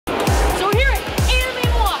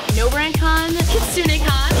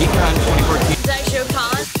SuneCon, GeekCon 2014,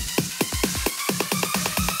 DaishoCon,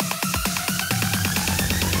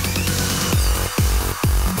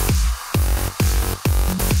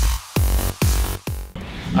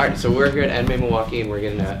 Alright, so we're here at Anime Milwaukee and we're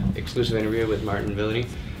getting an exclusive interview with Martin Billany.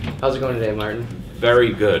 How's it going today, Martin?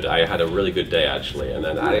 Very good. I had a really good day actually, and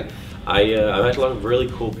then I met a lot of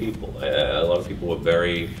really cool people. A lot of people were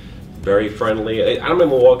very friendly. Anime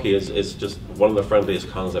Milwaukee is just one of the friendliest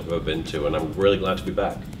cons I've ever been to, and I'm really glad to be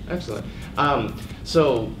back. Excellent.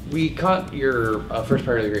 So we caught your first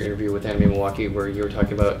part of your interview with Anime Milwaukee where you were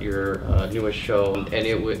talking about your newest show, and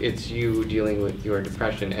it's you dealing with your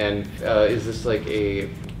depression. And is this like a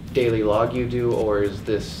daily log you do, or is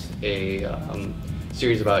this a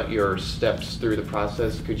series about your steps through the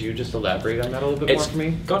process? Could you just elaborate on that a little bit more for me?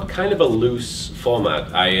 It's got kind of a loose format.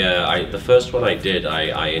 The first one I did,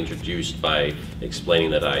 I introduced by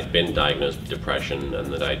explaining that I'd been diagnosed with depression and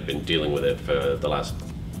that I'd been dealing with it for the last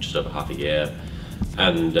just over half a year.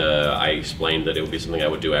 And I explained that it would be something I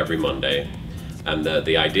would do every Monday. And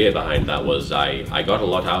the idea behind that was I got a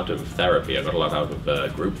lot out of therapy. I got a lot out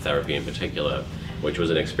of group therapy in particular, which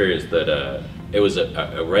was an experience that it was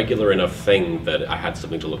a regular enough thing that I had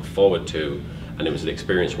something to look forward to, and it was an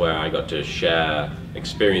experience where I got to share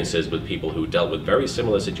experiences with people who dealt with very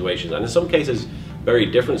similar situations, and in some cases very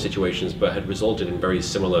different situations, but had resulted in very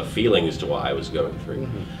similar feelings to what I was going through.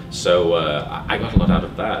 Mm-hmm. So I got a lot out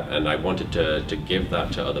of that, and I wanted to give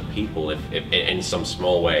that to other people if in some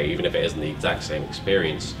small way, even if it isn't the exact same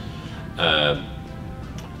experience. It's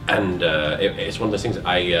one of those things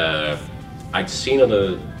I'd seen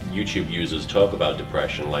other YouTube users talk about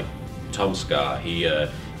depression, like Tom Scar. He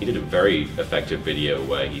did a very effective video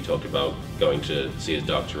where he talked about going to see his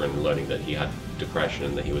doctor and learning that he had depression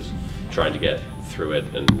and that he was trying to get through it,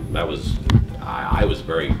 and that was, I was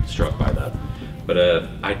very struck by that. But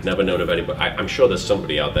I'd never known of anybody. I'm sure there's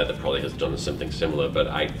somebody out there that probably has done something similar, but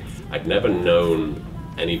I'd never known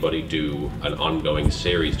anybody do an ongoing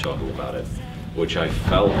series talking about it, which I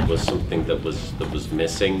felt was something that was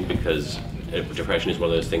missing, because depression is one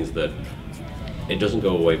of those things that it doesn't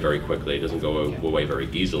go away very quickly, it doesn't go away very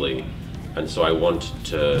easily, and so I want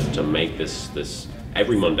to make this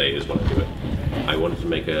every Monday is when I do it. I wanted to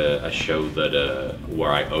make a show that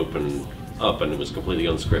where I open up and it was completely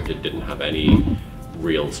unscripted, didn't have any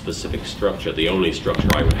real specific structure. The only structure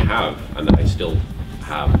I would have, and that I still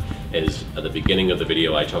have, is at the beginning of the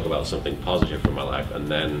video I talk about something positive from my life, and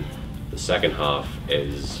then the second half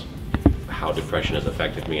is how depression has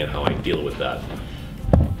affected me and how I deal with that.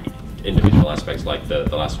 Individual aspects, like the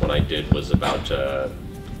last one I did was about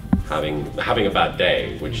having a bad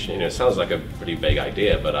day, which sounds like a pretty vague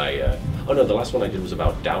idea, but oh no, the last one I did was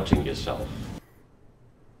about doubting yourself.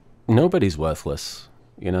 Nobody's worthless,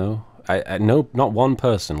 no, not one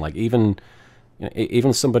person. Like even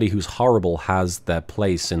somebody who's horrible has their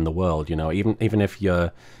place in the world. Even if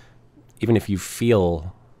you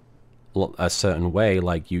feel a certain way,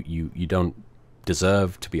 like you don't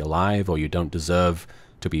deserve to be alive, or you don't deserve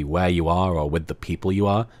to be where you are or with the people you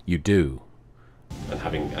are, you do. And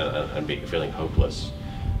feeling hopeless,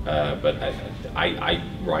 but I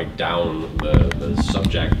write down the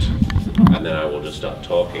subject, and then I will just start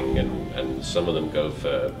talking, and some of them go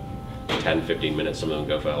for 10-15 minutes, some of them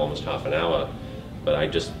go for almost half an hour, but I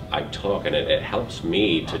talk, and it helps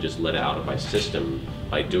me to just let it out of my system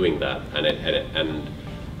by doing that, and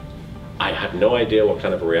I had no idea what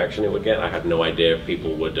kind of a reaction it would get. I had no idea if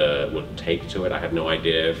people would take to it. I had no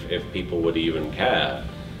idea if people would even care.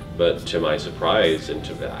 But to my surprise,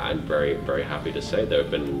 I'm very, very happy to say there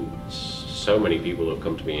have been so many people who have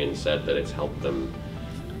come to me and said that it's helped them,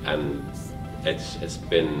 and it's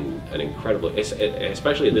been an incredible.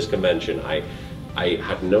 Especially at this convention, I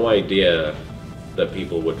had no idea that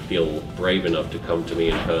people would feel brave enough to come to me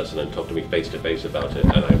in person and talk to me face to face about it,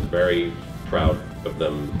 and I'm very proud of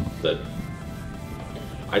them. That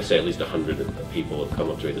I'd say at least 100 people have come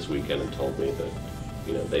up to me this weekend and told me that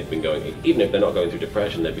they've been going, even if they're not going through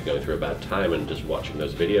depression, they've been going through a bad time, and just watching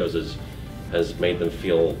those videos has made them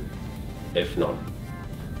feel, if not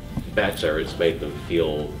better, it's made them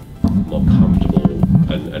feel more comfortable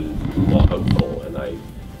and more hopeful, and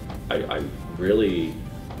I'm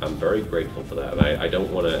very grateful for that, and I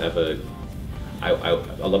don't want to ever.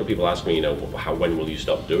 A lot of people ask me, when will you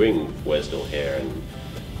stop doing We're Still Here, and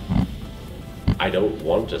I don't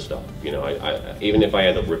want to stop. Even if I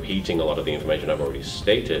end up repeating a lot of the information I've already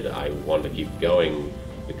stated, I want to keep going,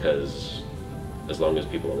 because as long as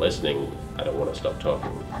people are listening, I don't want to stop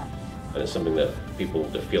talking. And it's something that people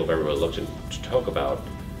feel very reluctant to talk about,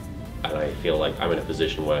 and I feel like I'm in a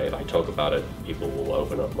position where if I talk about it, people will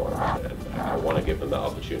open up more about it, and I want to give them that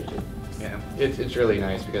opportunity. Yeah, it's really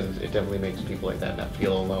nice because it definitely makes people like that not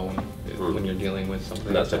feel alone when you're dealing with something.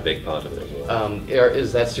 And that's a big part of it as well.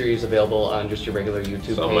 Is that series available on just your regular YouTube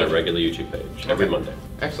page? On my regular YouTube page, every Monday.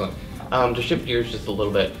 Excellent. To shift gears just a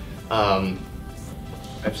little bit,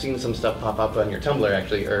 I've seen some stuff pop up on your Tumblr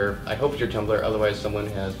actually, or I hope it's your Tumblr, otherwise someone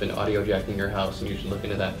has been audio jacking your house and you should look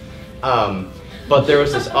into that. But there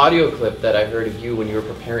was this audio clip that I heard of you when you were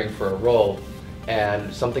preparing for a role,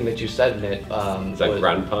 and something that you said in it Is that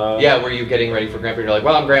Grandpa? Yeah, were you getting ready for Grandpa? You're like,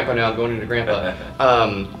 well, I'm Grandpa now, I'm going into Grandpa.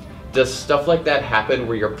 Does stuff like that happen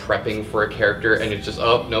where you're prepping for a character and it's just,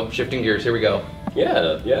 oh, nope, shifting gears, here we go?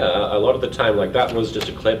 Yeah. A lot of the time, like that was just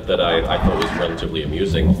a clip that I thought was relatively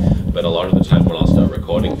amusing. But a lot of the time when I'll start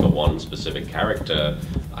recording for one specific character,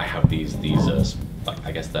 I have these like,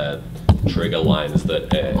 I guess they're trigger lines that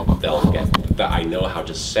they'll get, that I know how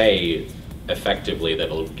to say effectively,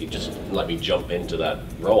 that'll just let me jump into that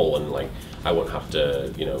role, and like I won't have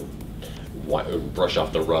to, you know, brush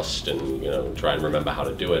off the rust and, you know, try and remember how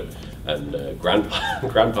to do it. And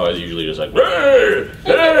Grandpa is usually just like,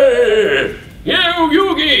 hey, you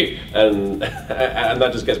Yugi, and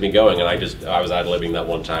that just gets me going. And I was ad-libbing that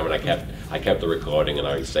one time, and I kept the recording, and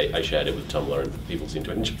I shared it with Tumblr, and people seemed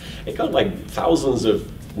to enjoy. It got like thousands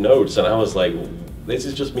of notes, and I was like, this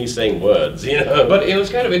is just me saying words, you know. But it was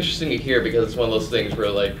kind of interesting to hear because it's one of those things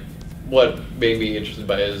where, like, what made me interested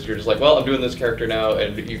by it is you're just like, well, I'm doing this character now,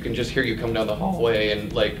 and you can just hear you come down the hallway,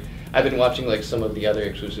 and like I've been watching like some of the other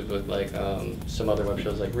exclusives with like some other web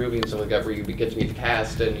shows like Ruby and stuff like that, where you get to meet the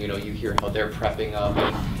cast and, you know, you hear how they're prepping up,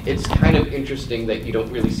 and it's kind of interesting that you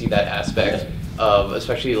don't really see that aspect of,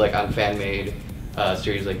 especially like on fan-made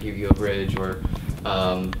series like YuGiOh Abridged or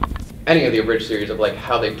any of the Abridged series, of like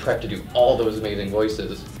how they prep to do all those amazing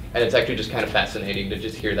voices. And it's actually just kind of fascinating to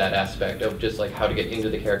just hear that aspect of just like how to get into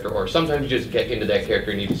the character, or sometimes you just get into that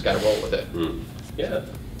character and you just gotta roll with it. Yeah.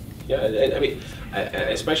 I mean,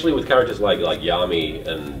 especially with characters like Yami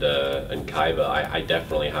and Kaiba, I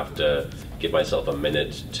definitely have to give myself a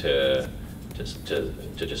minute to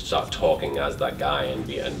just start talking as that guy and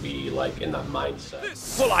be like in that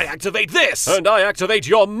mindset. Well, I activate this, and I activate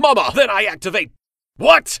your mama, then I activate.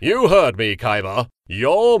 What? You heard me, Kaiba.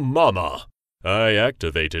 Your mama. I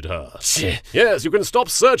activated her. Yes, you can stop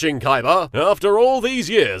searching, Kaiba. After all these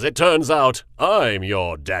years, it turns out I'm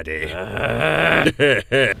your daddy.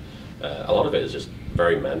 A lot of it is just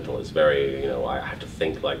very mental. It's very, you know, I have to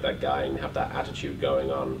think like that guy and have that attitude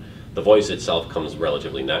going on. The voice itself comes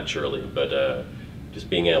relatively naturally, but just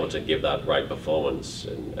being able to give that right performance.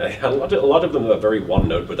 And a lot of them are very one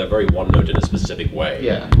note, but they're very one note in a specific way.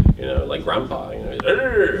 Yeah. You know, like Grandpa, you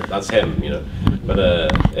know, that's him, you know. But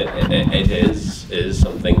it is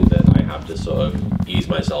something that I have to sort of ease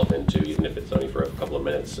myself into, even if it's only for a couple of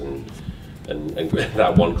minutes. And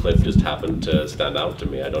that one clip just happened to stand out to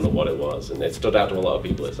me. I don't know what it was, and it stood out to a lot of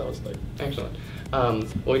people, it sounds like. Excellent. Well,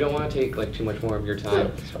 we don't want to take like too much more of your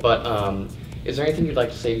time, but is there anything you'd like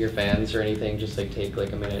to say to your fans, or anything, just like take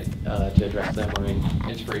like a minute to address them, or any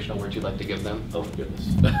inspirational words you'd like to give them? Oh my goodness.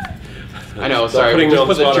 I know, sorry, we just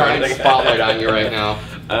put the giant spotlight on you right now.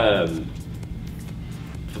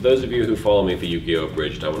 For those of you who follow me for YuGiOh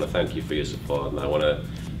Abridged, I want to thank you for your support, and I want to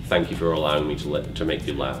thank you for allowing me to make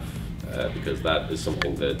you laugh, because that is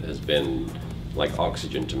something that has been like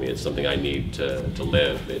oxygen to me. It's something I need to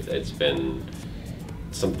live. It's been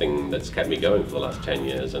something that's kept me going for the last 10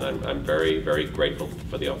 years, and I'm very, very grateful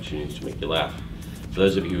for the opportunity to make you laugh. For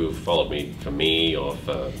those of you who have followed me for me or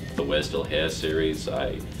for the We're Still Here series,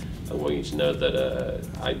 I want you to know that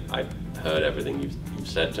I've heard everything you've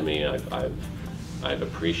said to me. I've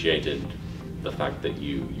appreciated the fact that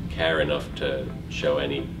you care enough to show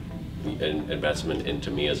any investment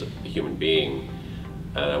into me as a human being,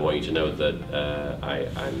 and I want you to know that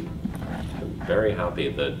I'm very happy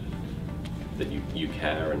that you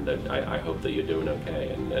care, and that I hope that you're doing okay.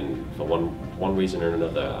 And for one reason or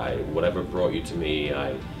another, whatever brought you to me,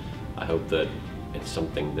 I hope that it's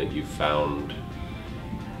something that you found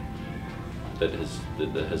that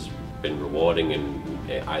has been rewarding in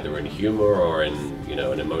either in humor or in, you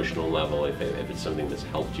know, an emotional level. If it's something that's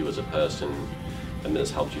helped you as a person, and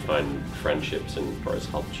that's helped you find friendships, and or has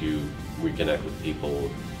helped you reconnect with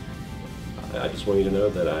people, I just want you to know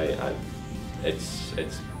that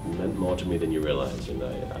it's meant more to me than you realize, and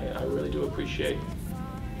I really do appreciate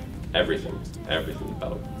everything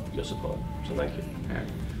about your support. So thank you. All right.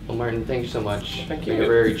 Well, Martin, thank you so much. Thank you. You're a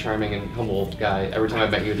very charming and humble guy. Every time I've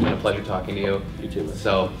met you, it's been a pleasure talking to you. You too, man.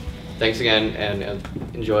 So, thanks again, and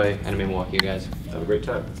enjoy Anime Milwaukee, you guys. Have a great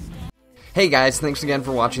time. Hey guys, thanks again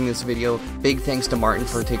for watching this video. Big thanks to Martin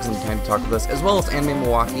for taking some time to talk with us, as well as Anime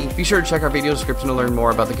Milwaukee. Be sure to check our video description to learn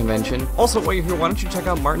more about the convention. Also, while you're here, why don't you check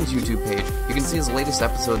out Martin's YouTube page? You can see his latest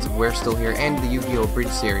episodes of We're Still Here and the YuGiOh Abridged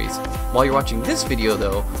series. While you're watching this video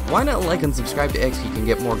though, why not like and subscribe to X-Geek and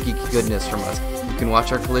get more geeky goodness from us? You can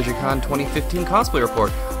watch our CollisionCon 2015 cosplay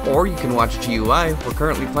report, or you can watch GUI. We're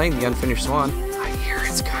currently playing The Unfinished Swan. I hear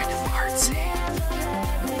it's kind of